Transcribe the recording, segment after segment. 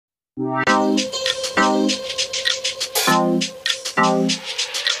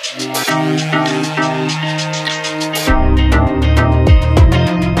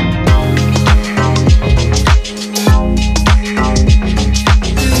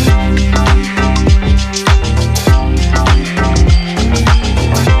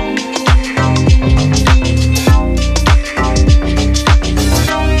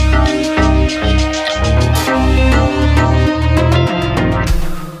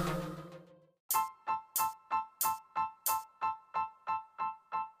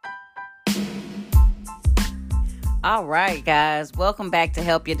All right, guys, welcome back to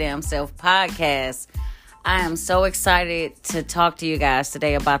Help Your Damn Self podcast. I am so excited to talk to you guys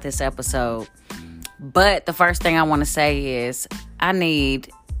today about this episode. But the first thing I want to say is I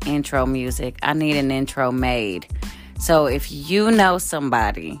need intro music. I need an intro made. So if you know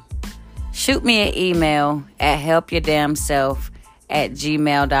somebody, shoot me an email at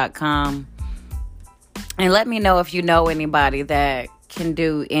helpyourdamnself@gmail.com and let me know if you know anybody that can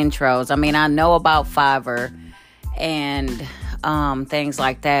do intros. I mean, I know about Fiverr and things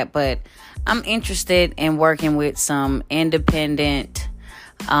like that, but I'm interested in working with some independent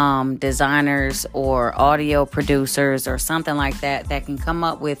designers or audio producers or something like that can come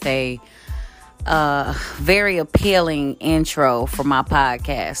up with a very appealing intro for my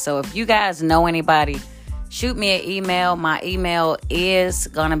podcast. So if you guys know anybody, shoot me an email. My email is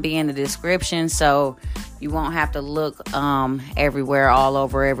gonna be in the description, so you won't have to look everywhere, all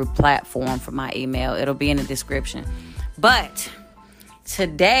over every platform for my email. It'll be in the description. But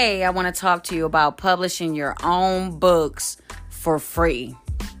today I want to talk to you about publishing your own books for free.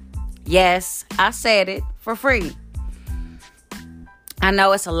 Yes, I said it, for free. I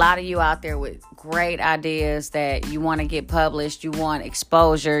know it's a lot of you out there with great ideas that you want to get published. You want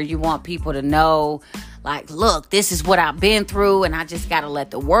exposure. You want people to know, like, look, this is what I've been through and I just got to let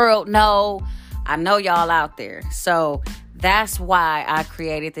the world know. I know y'all out there. So that's why I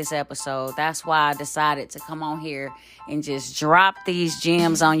created this episode. That's why I decided to come on here and just drop these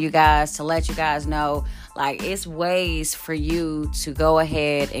gems on you guys to let you guys know, like, it's ways for you to go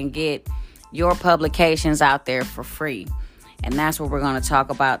ahead and get your publications out there for free. And that's what we're going to talk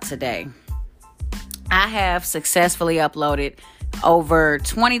about today. I have successfully uploaded over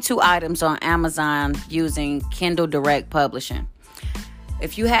 22 items on Amazon using Kindle Direct Publishing.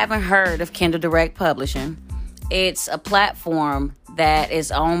 If you haven't heard of Kindle Direct Publishing, it's a platform that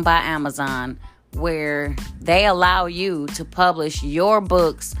is owned by Amazon where they allow you to publish your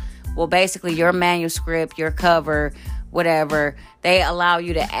books. Well, basically your manuscript, your cover, whatever. They allow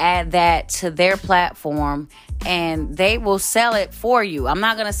you to add that to their platform and they will sell it for you. I'm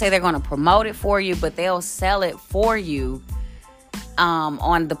not going to say they're going to promote it for you, but they'll sell it for you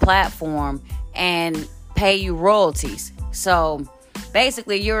on the platform and pay you royalties. So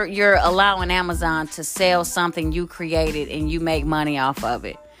basically, you're allowing Amazon to sell something you created and you make money off of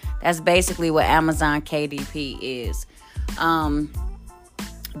it. That's basically what Amazon KDP is.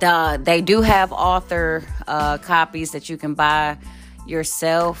 They do have author copies that you can buy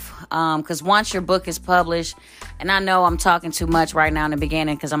yourself. Because once your book is published, and I know I'm talking too much right now in the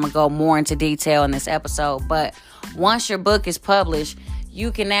beginning because I'm going to go more into detail in this episode. But once your book is published,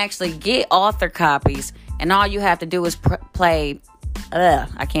 you can actually get author copies. And all you have to do is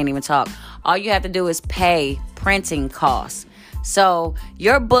I can't even talk. All you have to do is pay printing costs. So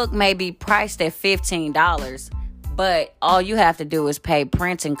your book may be priced at $15, but all you have to do is pay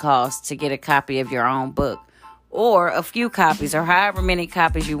printing costs to get a copy of your own book, or a few copies, or however many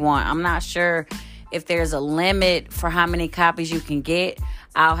copies you want. I'm not sure if there's a limit for how many copies you can get.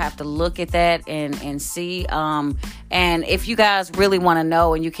 I'll have to look at that and see. And if you guys really want to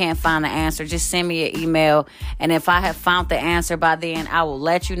know and you can't find the answer, just send me an email. And if I have found the answer by then, I will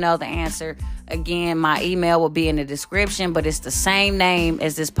let you know the answer. Again, my email will be in the description, but it's the same name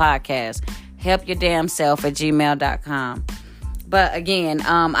as this podcast, helpyourdamnself@gmail.com. But again,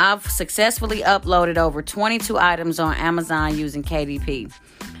 I've successfully uploaded over 22 items on Amazon using KDP.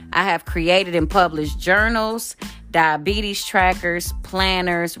 I have created and published journals, diabetes trackers,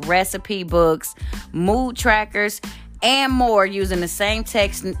 planners, recipe books, mood trackers, and more using the same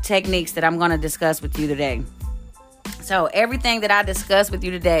techniques that I'm going to discuss with you today. So everything that I discuss with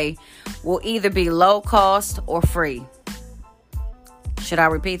you today will either be low cost or free. Should I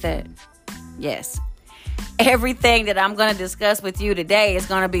repeat that? Yes. Everything that I'm going to discuss with you today is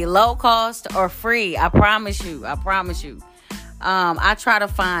going to be low cost or free. I promise you. I try to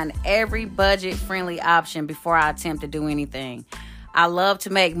find every budget-friendly option before I attempt to do anything. I love to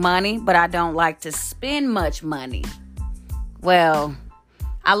make money, but I don't like to spend much money. Well,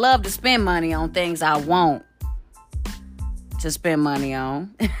 I love to spend money on things I want. to spend money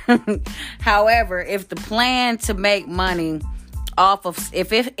on. However, if the plan to make money off of,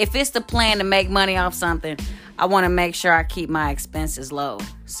 if it's the plan to make money off something, I want to make sure I keep my expenses low.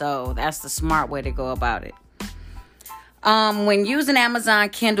 So that's the smart way to go about it. When using Amazon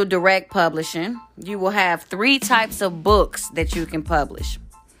Kindle Direct Publishing, you will have 3 types of books that you can publish.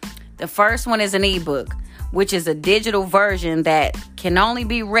 The first one is an ebook, which is a digital version that can only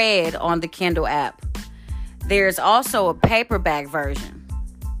be read on the Kindle app. There's also a paperback version.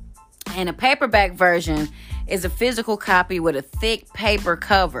 And a paperback version is a physical copy with a thick paper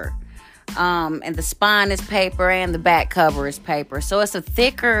cover. And the spine is paper and the back cover is paper. So it's a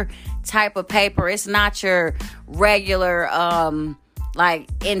thicker type of paper. It's not your regular like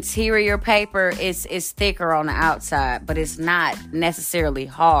interior paper. It's thicker on the outside, but it's not necessarily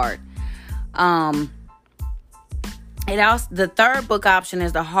hard. The third book option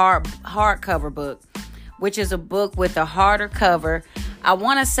is the hardcover book, which is a book with a harder cover. I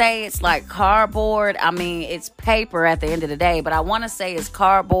want to say it's like cardboard. I mean, it's paper at the end of the day, but I want to say it's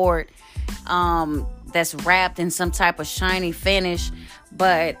cardboard that's wrapped in some type of shiny finish,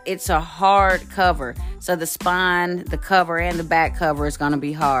 but it's a hard cover. So the spine, the cover, and the back cover is going to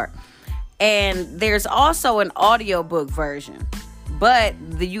be hard. And there's also an audiobook version, but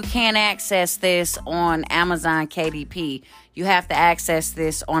you can't access this on Amazon KDP. You have to access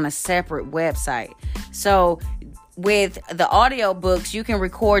this on a separate website. So with the audiobooks, you can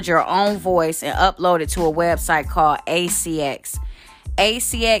record your own voice and upload it to a website called ACX.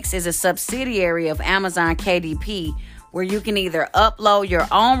 ACX is a subsidiary of Amazon KDP, where you can either upload your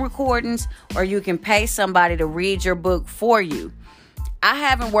own recordings or you can pay somebody to read your book for you. I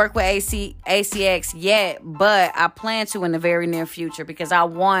haven't worked with ACX yet, but I plan to in the very near future, because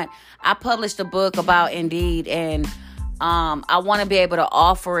I published a book about Indeed, and I want to be able to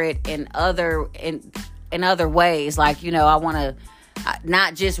offer it in other ways. Like, I want to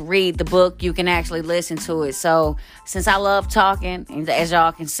not just read the book, you can actually listen to it. So since I love talking, and as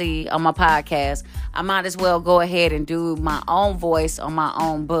y'all can see on my podcast, I might as well go ahead and do my own voice on my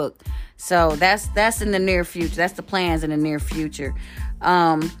own book. So that's in the near future. That's the plans in the near future.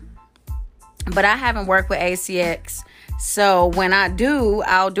 But I haven't worked with ACX. So when I do,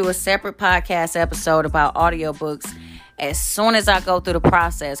 I'll do a separate podcast episode about audiobooks as soon as I go through the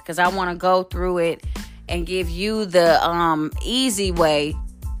process, because I want to go through it and give you the easy way,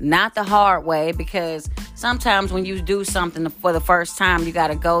 not the hard way, because sometimes when you do something for the first time, you got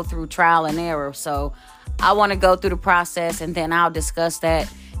to go through trial and error. So I want to go through the process, and then I'll discuss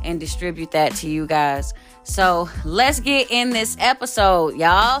that and distribute that to you guys. So let's get in this episode,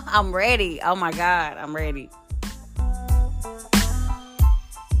 y'all. I'm ready. Oh my God, I'm ready.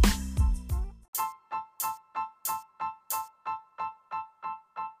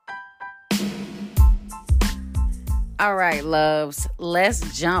 All right, loves,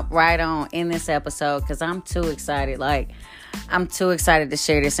 let's jump right on in this episode, because I'm too excited. I'm too excited to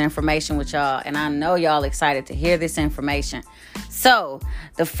share this information with y'all, and I know y'all excited to hear this information. So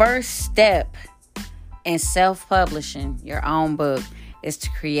the first step in self-publishing your own book is to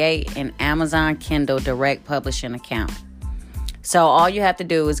create an Amazon Kindle Direct Publishing account. So all you have to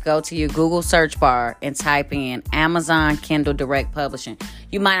do is go to your Google search bar and type in Amazon Kindle Direct Publishing.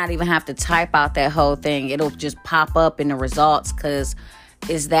 You might not even have to type out that whole thing. It'll just pop up in the results because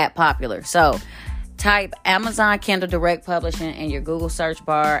it's that popular. So type Amazon Kindle Direct Publishing in your Google search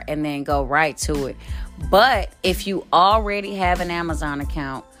bar and then go right to it. But if you already have an Amazon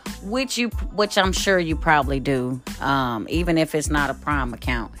account, which I'm sure you probably do, even if it's not a Prime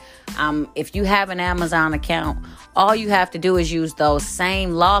account. If you have an Amazon account, all you have to do is use those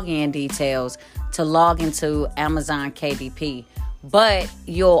same login details to log into Amazon KDP. But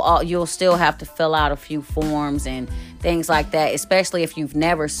you'll still have to fill out a few forms and things like that, especially if you've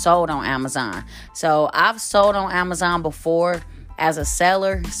never sold on Amazon. So I've sold on Amazon before as a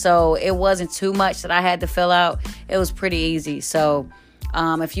seller, so it wasn't too much that I had to fill out. It was pretty easy. So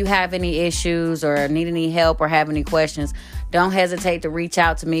if you have any issues or need any help or have any questions, don't hesitate to reach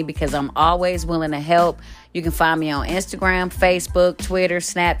out to me, because I'm always willing to help. You can find me on Instagram, Facebook, Twitter,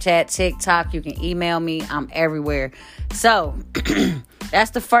 Snapchat, TikTok. You can email me. I'm everywhere. So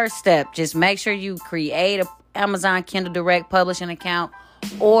that's the first step. Just make sure you create an Amazon Kindle Direct Publishing account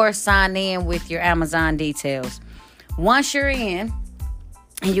or sign in with your Amazon details. Once you're in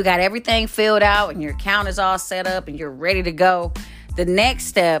and you got everything filled out and your account is all set up and you're ready to go, the next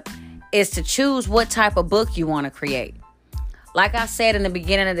step is to choose what type of book you want to create. Like I said in the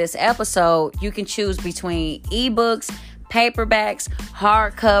beginning of this episode, you can choose between ebooks, paperbacks,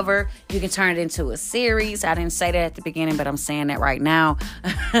 hardcover. You can turn it into a series. I didn't say that at the beginning, but I'm saying that right now.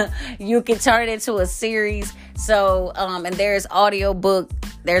 You can turn it into a series. So, and there's an audiobook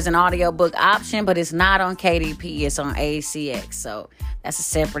option, but it's not on KDP. It's on ACX. So that's a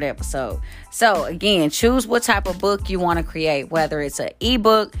separate episode. So again, choose what type of book you want to create, whether it's an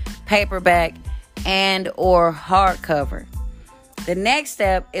ebook, paperback, and or hardcover. The next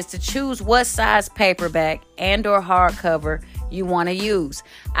step is to choose what size paperback and or hardcover you want to use.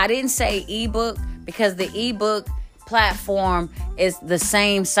 I didn't say ebook because the ebook platform is the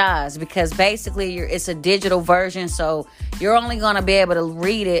same size, because basically it's a digital version, so you're only going to be able to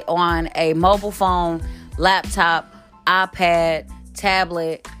read it on a mobile phone, laptop, iPad,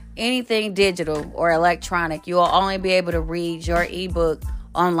 tablet, anything digital or electronic. You will only be able to read your ebook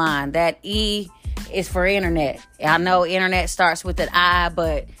online. That E is for internet. I know internet starts with an I,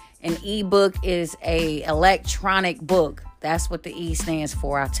 but an ebook is a electronic book. That's what the E stands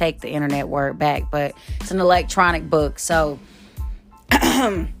for. I'll take the internet word back, but it's an electronic book. So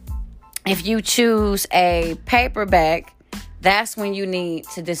if you choose a paperback, that's when you need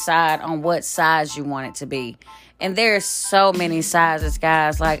to decide on what size you want it to be. And there's so many sizes,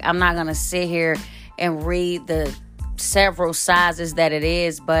 guys. Like, I'm not going to sit here and read the several sizes that it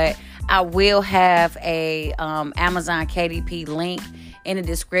is, but I will have a Amazon KDP link in the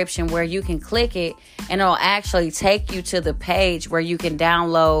description where you can click it, and it'll actually take you to the page where you can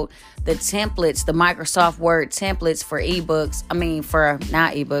download the templates, the Microsoft Word templates for ebooks. I mean, for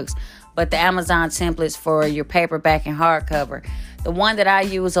not ebooks, but the Amazon templates for your paperback and hardcover. The one that I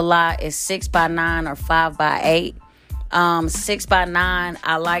use a lot is 6x9 or 5x8. 6x9,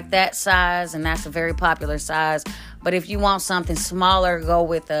 I like that size, and that's a very popular size. But if you want something smaller, go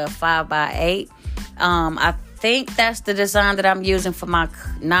with a 5x8. I think that's the design that I'm using for my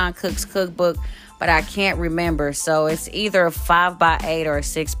non-cooks cookbook, but I can't remember. So it's either a 5x8 or a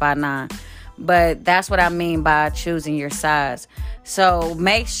 6x9. But that's what I mean by choosing your size. So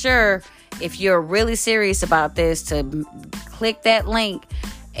make sure, if you're really serious about this, to click that link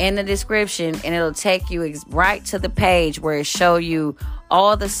in the description, and it'll take you right to the page where it show you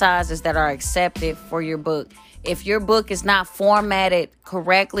all the sizes that are accepted for your book. If your book is not formatted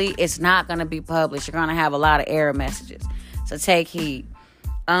correctly, it's not going to be published. You're going to have a lot of error messages. So take heed.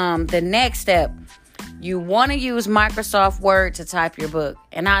 The next step, you want to use Microsoft Word to type your book.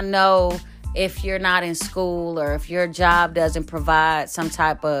 And I know if you're not in school, or if your job doesn't provide some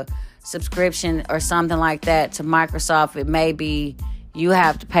type of subscription or something like that to Microsoft, it may be you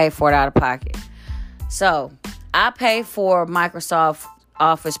have to pay for it out of pocket. So I pay for Microsoft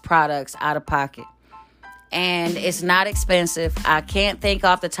Office products out of pocket, and it's not expensive. I can't think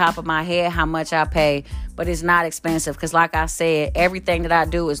off the top of my head how much I pay, but it's not expensive, because like I said, everything that I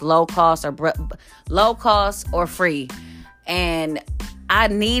do is low cost or free. And I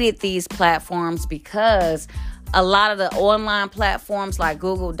needed these platforms because a lot of the online platforms like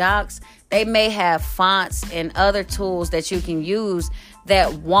Google Docs, they may have fonts and other tools that you can use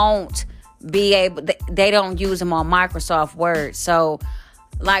that won't be able, they don't use them on Microsoft Word. So,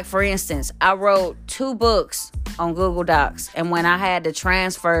 like for instance, I wrote 2 books on Google Docs, and when I had to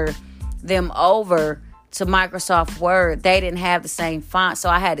transfer them over to Microsoft Word, they didn't have the same font. So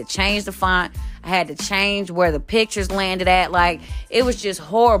I had to change the font. I had to change where the pictures landed at. Like, it was just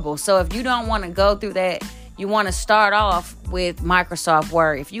horrible. So if you don't want to go through that, you want to start off with Microsoft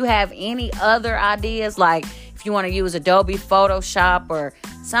Word. If you have any other ideas, like if you want to use Adobe Photoshop or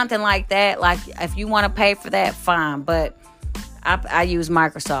something like that, like if you want to pay for that, fine. But I use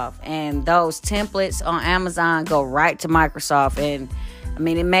Microsoft, and those templates on Amazon go right to Microsoft. And I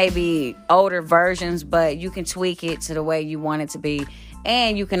mean, it may be older versions, but you can tweak it to the way you want it to be.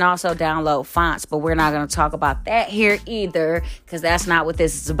 And you can also download fonts, but we're not going to talk about that here either, because that's not what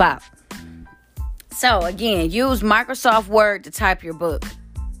this is about. So again, use Microsoft Word to type your book.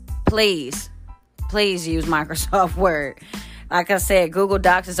 Please use Microsoft Word. Like I said, Google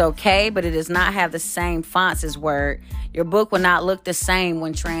Docs is okay, but it does not have the same fonts as Word. Your book will not look the same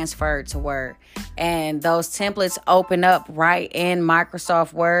when transferred to Word. And those templates open up right in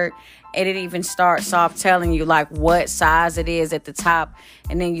Microsoft Word. And it even starts off telling you like what size it is at the top.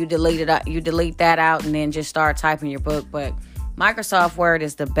 And then you delete that out, and then just start typing your book. But Microsoft Word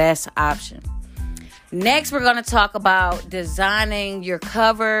is the best option. Next, we're going to talk about designing your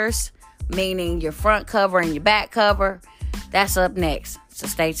covers, meaning your front cover and your back cover. That's up next, so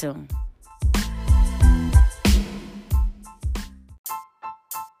stay tuned.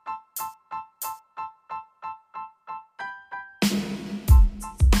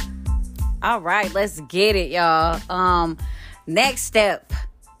 All right, let's get it, y'all. Next step,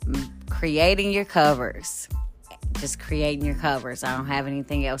 creating your covers. just creating your covers. I don't have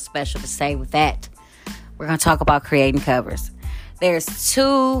anything else special to say with that. We're going to talk about creating covers. There's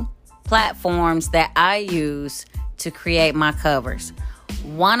 2 platforms that I use to create my covers.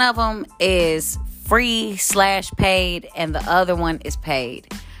 One of them is free/paid, and the other one is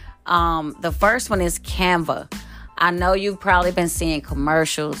paid. The first one is Canva. I know you've probably been seeing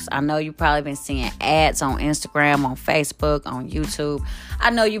commercials. I know you've probably been seeing ads on Instagram, on Facebook, on YouTube. I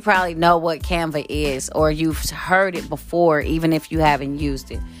know you probably know what Canva is, or you've heard it before, even if you haven't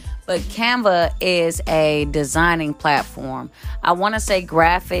used it. But Canva is a designing platform. I want to say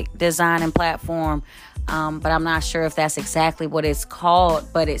graphic designing platform, but I'm not sure if that's exactly what it's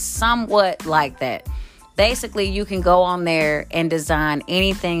called, but it's somewhat like that. Basically, you can go on there and design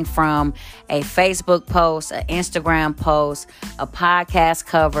anything from a Facebook post, an Instagram post, a podcast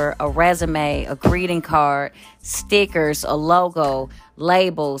cover, a resume, a greeting card, stickers, a logo,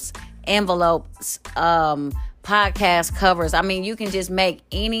 labels, envelopes, podcast covers. I mean, you can just make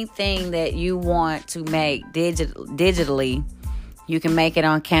anything that you want to make digitally. You can make it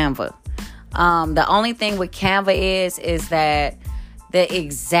on Canva. The only thing with Canva is that the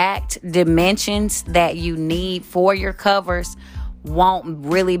exact dimensions that you need for your covers won't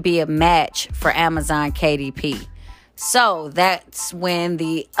really be a match for Amazon KDP. So that's when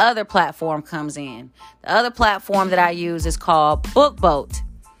the other platform comes in. The other platform that I use is called BookBoat.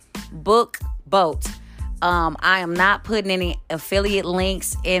 BookBoat. I am not putting any affiliate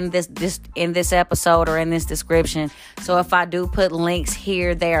links in this episode or in this description. So if I do put links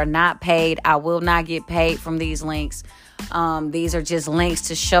here, they are not paid. I will not get paid from these links. These are just links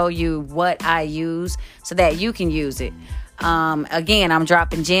to show you what I use so that you can use it. Again, I'm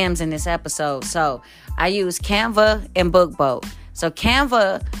dropping gems in this episode. So I use Canva and BookBoat. So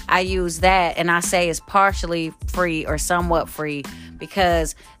Canva, I use that, and I say it's partially free or somewhat free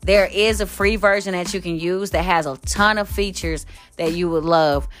because there is a free version that you can use that has a ton of features that you would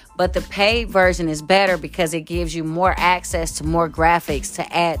love. But the paid version is better because it gives you more access to more graphics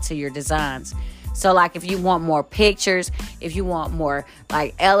to add to your designs. So like if you want more pictures, if you want more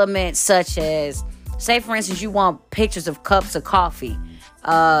like elements such as, say for instance, you want pictures of cups of coffee.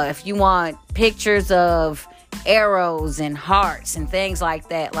 If you want pictures of arrows and hearts and things like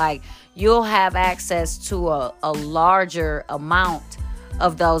that, like you'll have access to a larger amount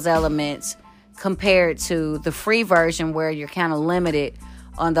of those elements compared to the free version where you're kind of limited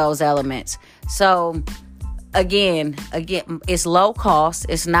on those elements. So again, it's low cost.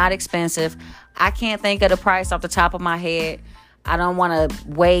 It's not expensive. I can't think of the price off the top of my head. I don't want to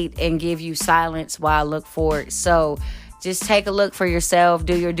wait and give you silence while I look for it. So just take a look for yourself,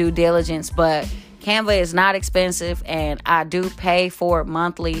 do your due diligence. But Canva is not expensive, and I do pay for it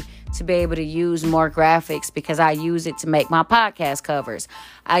monthly to be able to use more graphics because I use it to make my podcast covers.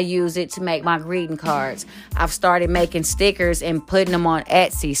 I use it to make my greeting cards. I've started making stickers and putting them on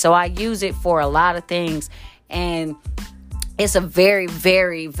Etsy. So I use it for a lot of things, and it's a very,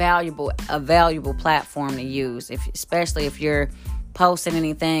 very valuable platform to use, especially if you're posting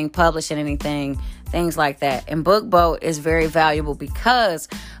anything, publishing anything, things like that. And BookBoat is very valuable because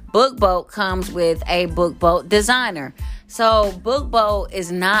BookBoat comes with a BookBoat designer. So BookBoat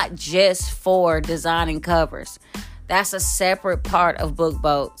is not just for designing covers. That's a separate part of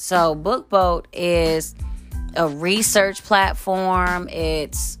BookBoat. So BookBoat is a research platform.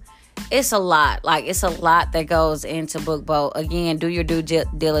 It's a lot. Like, it's a lot that goes into BookBoat. Again, do your due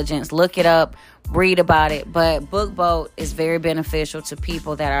diligence. Look it up. Read about it. But BookBoat is very beneficial to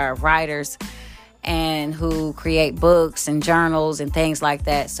people that are writers and who create books and journals and things like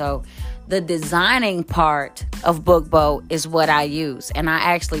that. So the designing part of BookBoat is what I use. And I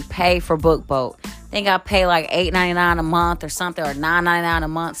actually pay for BookBoat. I think I pay like $8.99 a month or something, or $9.99 a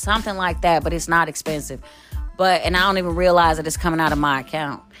month, something like that. But it's not expensive. And I don't even realize that it's coming out of my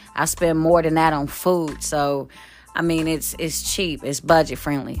account. I spend more than that on food. So, I mean, it's cheap. It's budget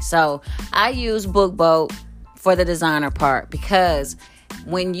friendly. So I use BookBoat for the designer part because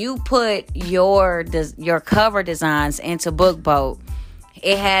when you put your cover designs into BookBoat,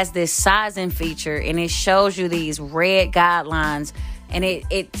 it has this sizing feature, and it shows you these red guidelines, and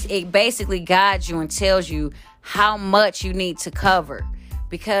it basically guides you and tells you how much you need to cover.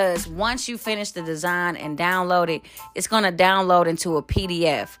 Because once you finish the design and download it, it's going to download into a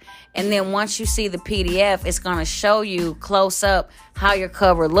PDF. And then once you see the PDF, it's going to show you close up how your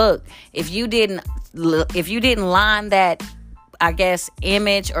cover looked. If you didn't line that, I guess,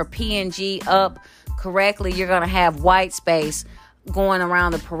 image or PNG up correctly, you're going to have white space going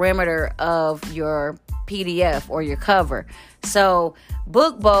around the perimeter of your PDF or your cover. So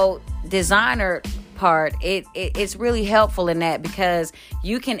BookBoat designer part, it's really helpful in that because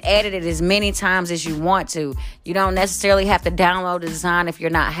you can edit it as many times as you want to. You don't necessarily have to download the design if you're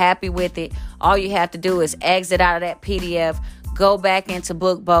not happy with it. All you have to do is exit out of that PDF, go back into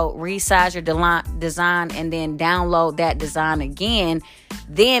BookBoat, resize your design, and then download that design again,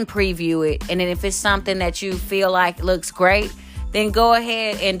 then preview it. And then if it's something that you feel like looks great, then go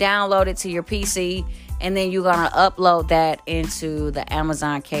ahead and download it to your PC, and then you're going to upload that into the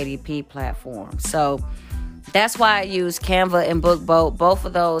Amazon KDP platform. So that's why I use Canva and BookBoat. Both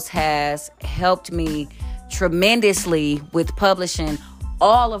of those has helped me tremendously with publishing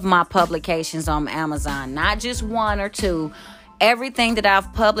all of my publications on Amazon, not just one or two. Everything that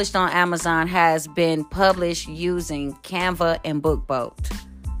I've published on Amazon has been published using Canva and BookBoat.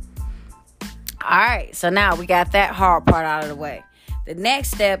 All right, so now we got that hard part out of the way. The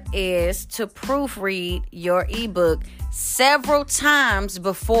next step is to proofread your ebook several times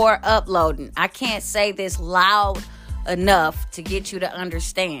before uploading. I can't say this loud enough to get you to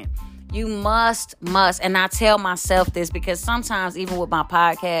understand. You must, and I tell myself this because sometimes even with my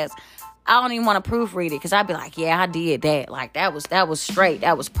podcast, I don't even want to proofread it because I'd be like, yeah, I did that. Like that was straight.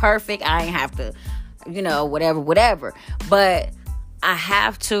 That was perfect. I ain't have to, whatever. But I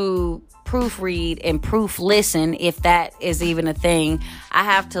have to proofread and proof listen, if that is even a thing. I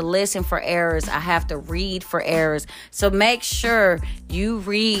have to listen for errors. I have to read for errors. So make sure you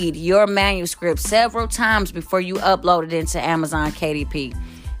read your manuscript several times before you upload it into Amazon KDP,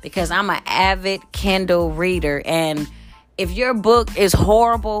 because I'm an avid Kindle reader. And if your book is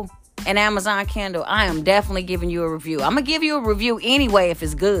horrible in Amazon Kindle, I am definitely giving you a review. I'm going to give you a review anyway if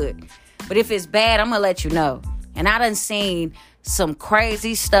it's good. But if it's bad, I'm going to let you know. And I done seen some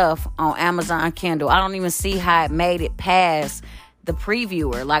crazy stuff on Amazon Kindle. I don't even see how it made it past the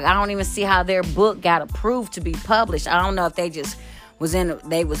previewer. Like, I don't even see how their book got approved to be published. I don't know if they just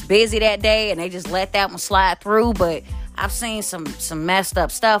they was busy that day and they just let that one slide through. But I've seen some messed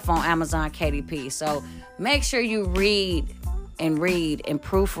up stuff on Amazon KDP. So make sure you read and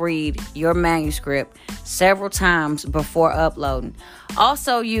proofread your manuscript several times before uploading.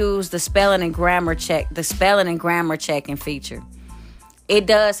 Also use the spelling and grammar checking feature. It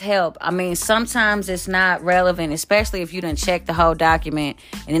does help. I mean, sometimes it's not relevant, especially if you done check the whole document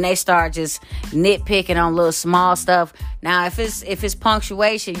and then they start just nitpicking on little small stuff. Now, if it's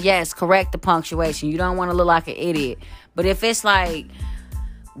punctuation, yes, correct the punctuation. You don't want to look like an idiot. But if it's like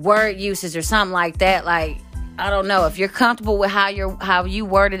word usage or something like that, like, I don't know, if you're comfortable with how you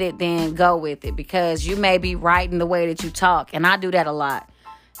worded it, then go with it, because you may be writing the way that you talk. And I do that a lot.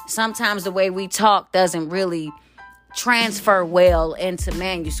 Sometimes the way we talk doesn't really transfer well into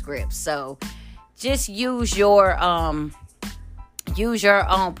manuscripts. So just use your own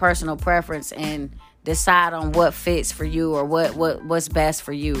personal preference and decide on what fits for you or what's best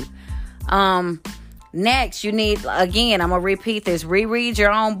for you. Next, you need, again, I'm going to repeat this, reread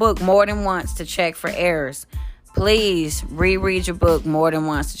your own book more than once to check for errors. Please reread your book more than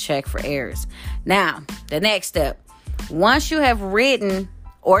once to check for errors. Now, the next step. Once you have written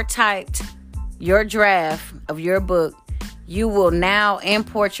or typed your draft of your book, you will now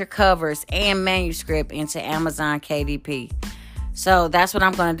import your covers and manuscript into Amazon KDP. So that's what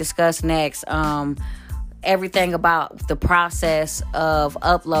I'm going to discuss next. Everything about the process of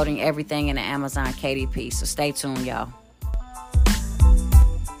uploading everything into Amazon KDP. So stay tuned, y'all.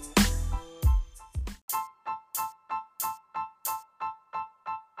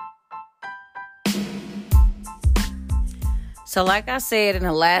 So like I said in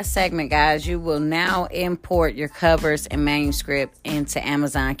the last segment, guys, you will now import your covers and manuscript into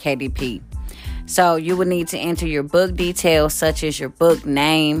Amazon KDP. So you will need to enter your book details, such as your book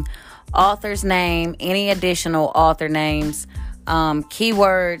name, author's name, any additional author names,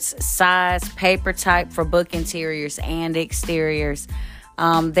 keywords, size, paper type for book interiors and exteriors.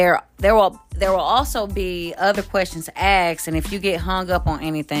 There will also be other questions asked, and if you get hung up on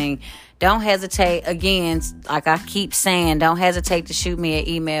anything, don't hesitate. Again, like I keep saying, don't hesitate to shoot me an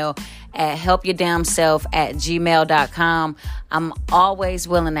email at helpyourdamnself@gmail.com. I'm always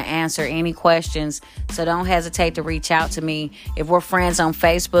willing to answer any questions, so don't hesitate to reach out to me. If we're friends on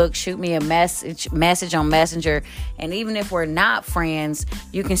Facebook, shoot me a message on Messenger. And even if we're not friends,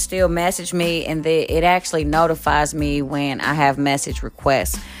 you can still message me, and it actually notifies me when I have message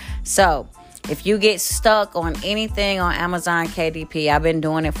requests. So if you get stuck on anything on Amazon KDP, I've been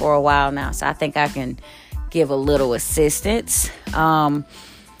doing it for a while now, so I think I can give a little assistance.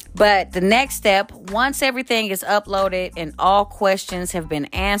 But the next step, once everything is uploaded and all questions have been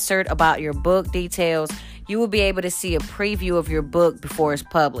answered about your book details, you will be able to see a preview of your book before it's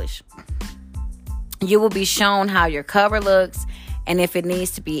published. You will be shown how your cover looks and if it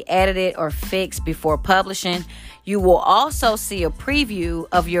needs to be edited or fixed before publishing. You will also see a preview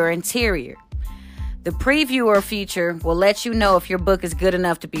of your interior. The previewer feature will let you know if your book is good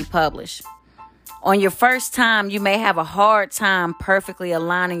enough to be published. On your first time, you may have a hard time perfectly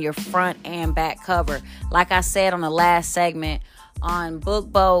aligning your front and back cover. Like I said on the last segment, on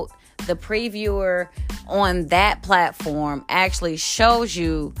BookBoat, the previewer on that platform actually shows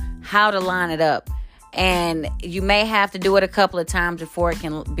you how to line it up. And you may have to do it a couple of times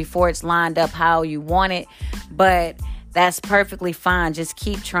before it's lined up how you want it, but that's perfectly fine. Just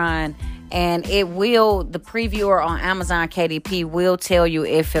keep trying, and the previewer on Amazon KDP will tell you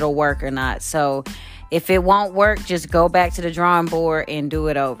if it'll work or not. So if it won't work, just go back to the drawing board and do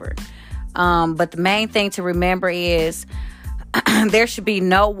it over. But the main thing to remember is there should be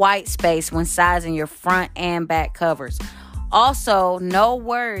no white space when sizing your front and back covers. Also, no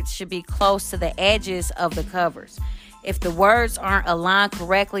words should be close to the edges of the covers. If the words aren't aligned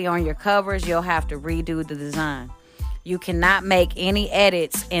correctly on your covers, you'll have to redo the design. You cannot make any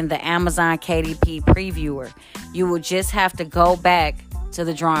edits in the Amazon KDP previewer. You will just have to go back to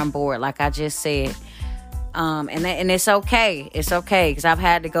the drawing board, like I just said. And it's okay. It's okay, because I've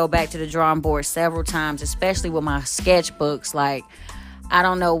had to go back to the drawing board several times, especially with my sketchbooks. Like, I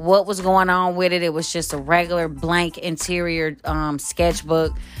don't know what was going on with it. It was just a regular blank interior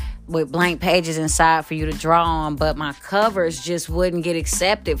sketchbook with blank pages inside for you to draw on. But my covers just wouldn't get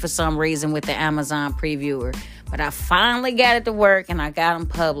accepted for some reason with the Amazon previewer. But I finally got it to work, and I got them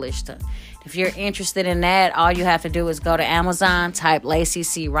published. If you're interested in that, all you have to do is go to Amazon, type Lacey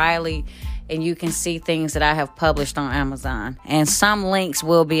C. Riley, and you can see things that I have published on Amazon. And some links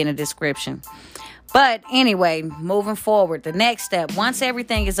will be in the description. But anyway, moving forward, the next step, once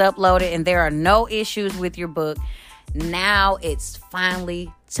everything is uploaded and there are no issues with your book, now it's finally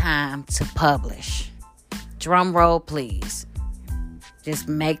time to publish. Drum roll, please. Just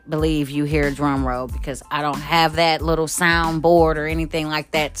make believe you hear a drum roll, because I don't have that little sound board or anything like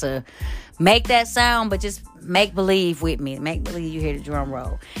that to make that sound, but just make believe with me. Make believe you hear the drum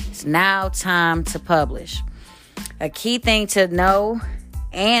roll. It's now time to publish. A key thing to know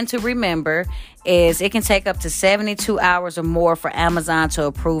and to remember is it can take up to 72 hours or more for Amazon to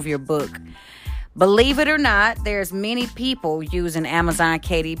approve your book. Believe it or not, there's many people using Amazon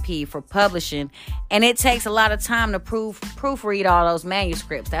KDP for publishing, and it takes a lot of time to proofread all those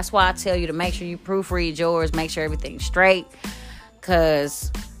manuscripts. That's why I tell you to make sure you proofread yours, make sure everything's straight,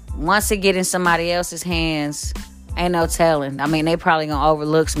 because once it get in somebody else's hands, ain't no telling. I mean, they probably gonna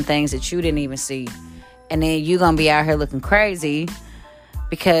overlook some things that you didn't even see, and then you gonna be out here looking crazy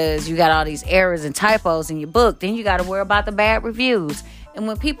because you got all these errors and typos in your book. Then you got to worry about the bad reviews. And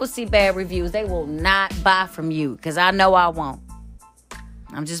when people see bad reviews, they will not buy from you, because I know I won't.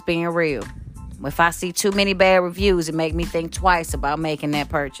 I'm just being real. If I see too many bad reviews, it make me think twice about making that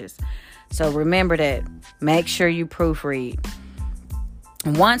purchase. So remember that. Make sure you proofread.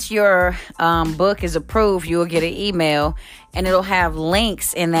 Once your book is approved, you'll get an email, and it'll have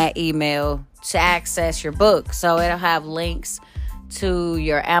links in that email to access your book. So it'll have links to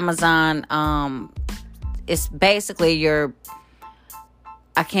your Amazon. It's basically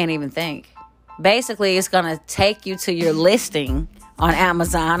I can't even think. Basically, it's going to take you to your listing on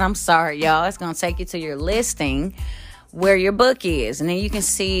Amazon. I'm sorry, y'all. It's going to take you to your listing where your book is. And then you can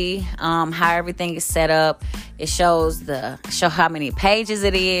see how everything is set up. It shows how many pages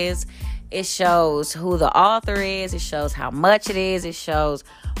it is. It shows who the author is. It shows how much it is. It shows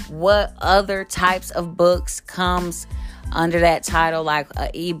what other types of books comes under that title, like an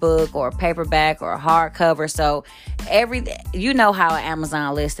ebook or a paperback or a hardcover. So you know how an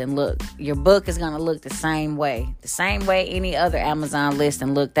Amazon listing look. Your book is going to look the same way any other Amazon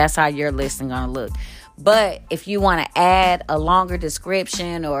listing look. That's how your listing going to look. But if you want to add a longer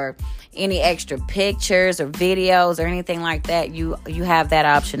description or any extra pictures or videos or anything like that, you have that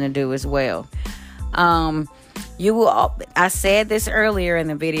option to do as well. I said this earlier in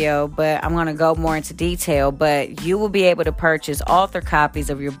the video, but I'm going to go more into detail. But you will be able to purchase author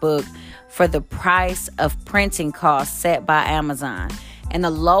copies of your book for the price of printing costs set by Amazon. And the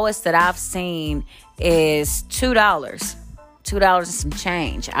lowest that I've seen is $2. $2 and some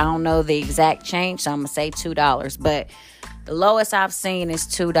change. I don't know the exact change, so I'm going to say $2. But the lowest I've seen is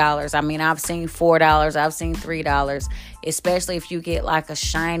 $2. I mean, I've seen $4. I've seen $3, especially if you get like a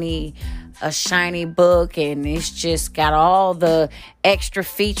shiny book and it's just got all the extra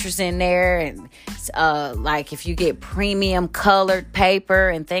features in there. And like if you get premium colored paper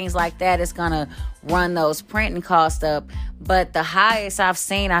and things like that, it's going to run those printing costs up. But the highest I've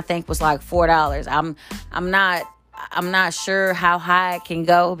seen, I think, was like $4. I'm not sure how high it can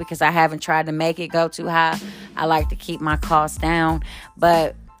go because I haven't tried to make it go too high. I like to keep my costs down.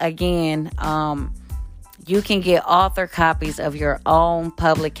 But again, you can get author copies of your own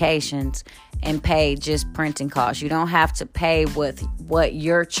publications and pay just printing costs. You don't have to pay with what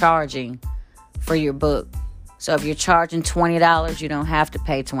you're charging for your book. So if you're charging $20, you don't have to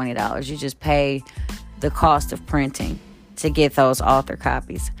pay $20. You just pay the cost of printing to get those author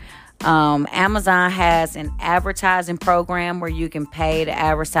copies. Amazon has an advertising program where you can pay to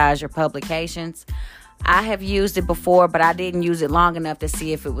advertise your publications. I have used it before, but I didn't use it long enough to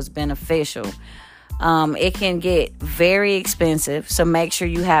see if it was beneficial. It can get very expensive, so make sure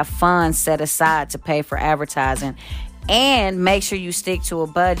you have funds set aside to pay for advertising, and make sure you stick to a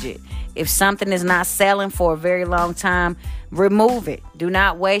budget. If something is not selling for a very long time, remove it. Do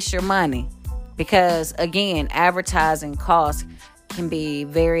not waste your money because, again, advertising costs can be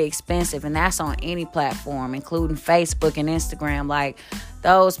very expensive, and that's on any platform, including Facebook and Instagram. Like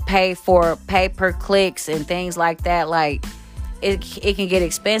those pay per clicks and things like that. Like it can get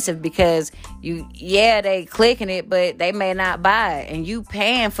expensive because they clicking it, but they may not buy it, and you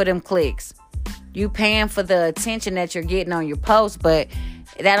paying for them clicks. You paying for the attention that you're getting on your post, but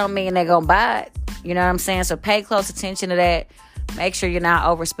that don't mean they're gonna buy it. You know what I'm saying? So pay close attention to that. Make sure you're not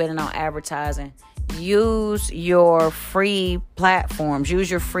overspending on advertising. Use your free platforms.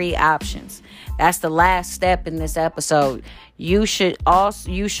 Use your free options. That's the last step in this episode. You should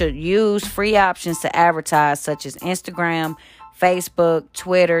use free options to advertise, such as Instagram, Facebook,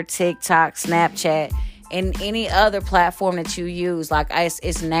 Twitter, TikTok, Snapchat, and any other platform that you use. Like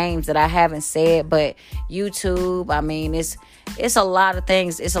it's names that I haven't said, but YouTube. I mean, it's a lot of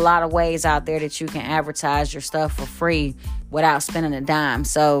things. It's a lot of ways out there that you can advertise your stuff for free without spending a dime.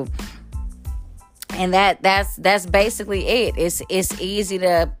 So, and that's basically it. It's easy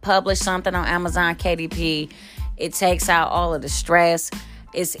to publish something on Amazon KDP. It takes out all of the stress.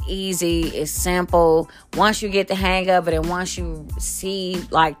 It's easy. It's simple. Once you get the hang of it, and once you see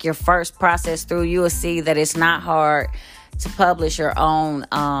like your first process through, you will see that it's not hard to publish your own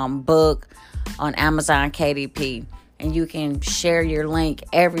book on Amazon KDP. And you can share your link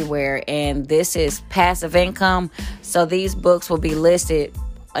everywhere. And this is passive income. So these books will be listed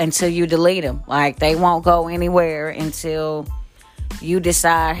until you delete them. Like they won't go anywhere until you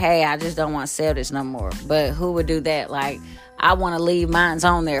decide, hey, I just don't want to sell this no more. But who would do that? Like, I want to leave mine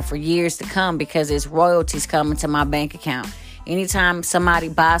on there for years to come because it's royalties coming to my bank account. Anytime somebody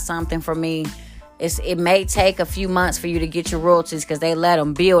buys something from me, it may take a few months for you to get your royalties because they let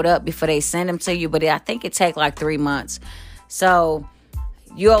them build up before they send them to you. But I think it takes like 3 months. So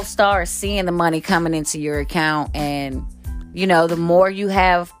you'll start seeing the money coming into your account. And, you know, the more you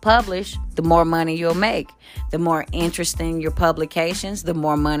have published, the more money you'll make. The more interesting your publications, the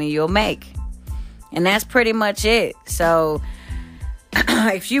more money you'll make. And that's pretty much it. So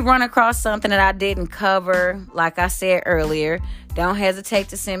if you run across something that I didn't cover, like I said earlier, don't hesitate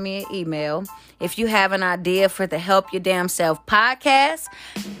to send me an email. If you have an idea for the Help Your Damn Self podcast,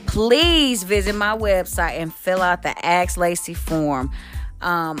 please visit my website and fill out the Ask Lacey form.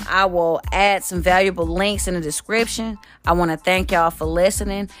 I will add some valuable links in the description. I want to thank y'all for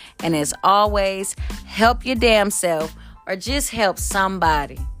listening. And as always, help your damn self or just help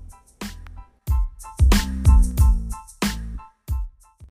somebody.